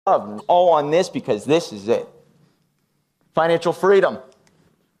all on this because this is it. Financial freedom.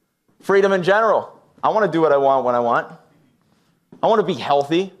 Freedom in general. I want to do what I want when I want. I want to be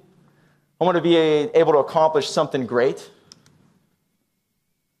healthy. I want to be able to accomplish something great.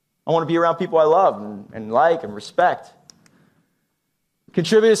 I want to be around people I love and like and respect.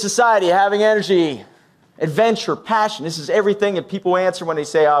 Contribute to society, having energy, adventure, passion. This is everything that people answer when they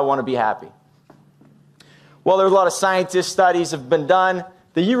say, oh, I want to be happy. Well, there's a lot of scientist studies have been done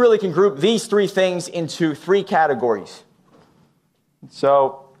that you really can group these three things into three categories.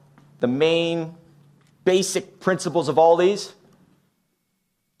 So the main basic principles of all these,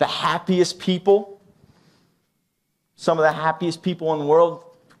 the happiest people, some of the happiest people in the world,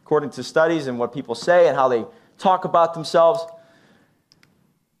 according to studies and what people say and how they talk about themselves.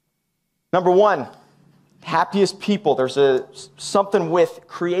 Number one, happiest people. There's something with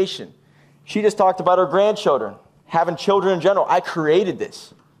creation. She just talked about her grandchildren, having children in general. I created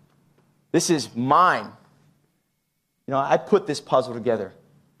this. This is mine. You know, I put this puzzle together.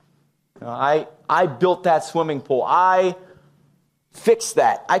 You know, I built that swimming pool. I fixed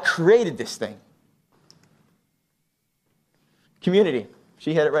that. I created this thing. Community.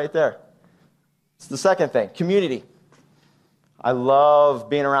 She hit it right there. It's the second thing. Community. I love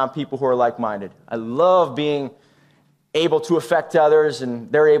being around people who are like-minded. I love being able to affect others,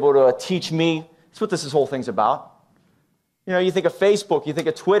 and they're able to teach me. That's what this whole thing's about. You know, you think of Facebook, you think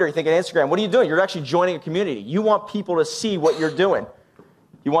of Twitter, you think of Instagram. What are you doing? You're actually joining a community. You want people to see what you're doing.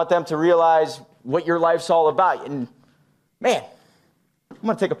 You want them to realize what your life's all about. And, man, I'm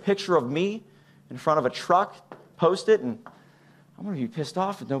going to take a picture of me in front of a truck, post it, and I'm going to be pissed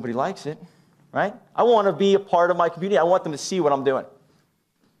off if nobody likes it. Right? I want to be a part of my community. I want them to see what I'm doing.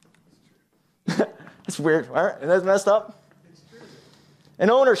 That's weird. Right? Isn't that messed up? And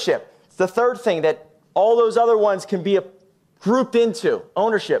ownership. It's the third thing that all those other ones can be grouped into.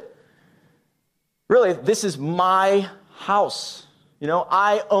 Ownership. Really, this is my house. You know,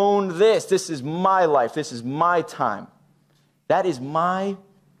 I own this. This is my life. This is my time. That is my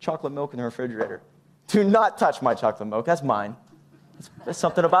chocolate milk in the refrigerator. Do not touch my chocolate milk. That's mine. There's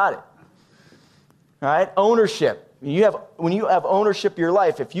something about it. All right? Ownership. When you have ownership of your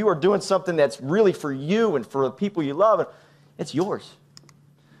life, if you are doing something that's really for you and for the people you love, it's yours.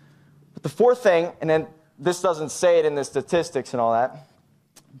 But the fourth thing, and then this doesn't say it in the statistics and all that,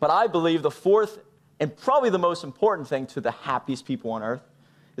 but I believe the fourth and probably the most important thing to the happiest people on earth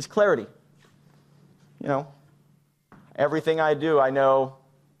is clarity. You know, everything I do, I know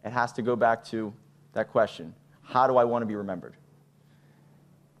it has to go back to that question. How do I want to be remembered?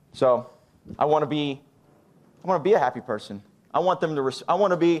 So, I want to be a happy person. I want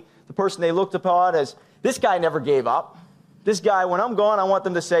to be the person they looked upon as, this guy never gave up. This guy, when I'm gone, I want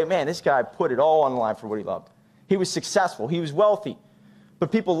them to say, man, this guy put it all on the line for what he loved. He was successful. He was wealthy.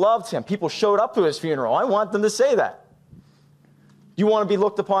 But people loved him. People showed up to his funeral. I want them to say that. You want to be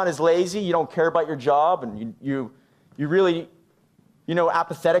looked upon as lazy? You don't care about your job and you really,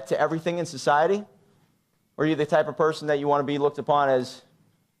 apathetic to everything in society? Or are you the type of person that you want to be looked upon as,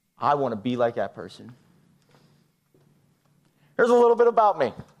 I want to be like that person? Here's a little bit about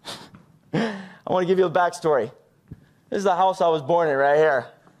me. I want to give you a backstory. This is the house I was born in right here.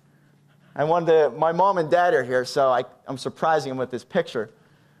 My mom and dad are here, so I'm surprising them with this picture.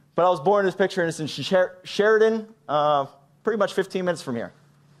 But I was born in this picture, and it's in Sheridan, pretty much 15 minutes from here.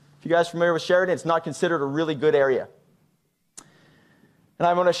 If you guys are familiar with Sheridan, it's not considered a really good area. And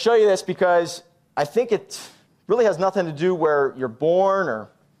I'm going to show you this because I think it really has nothing to do where you're born or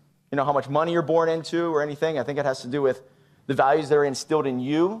how much money you're born into or anything. I think it has to do with the values that are instilled in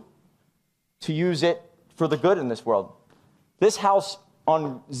you to use it for the good in this world. This house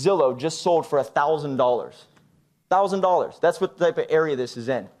on Zillow just sold for $1,000. $1,000. That's what type of area this is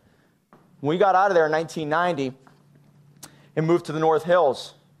in. When we got out of there in 1990 and moved to the North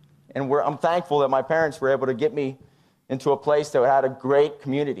Hills, and I'm thankful that my parents were able to get me into a place that had a great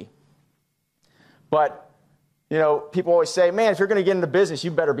community. But people always say, man, if you're going to get into business,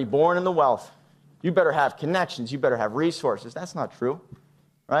 you better be born in the wealth. You better have connections. You better have resources. That's not true,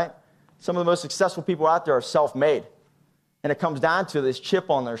 right? Some of the most successful people out there are self-made. And it comes down to this chip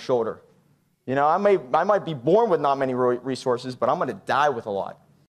on their shoulder. I might be born with not many resources, but I'm going to die with a lot.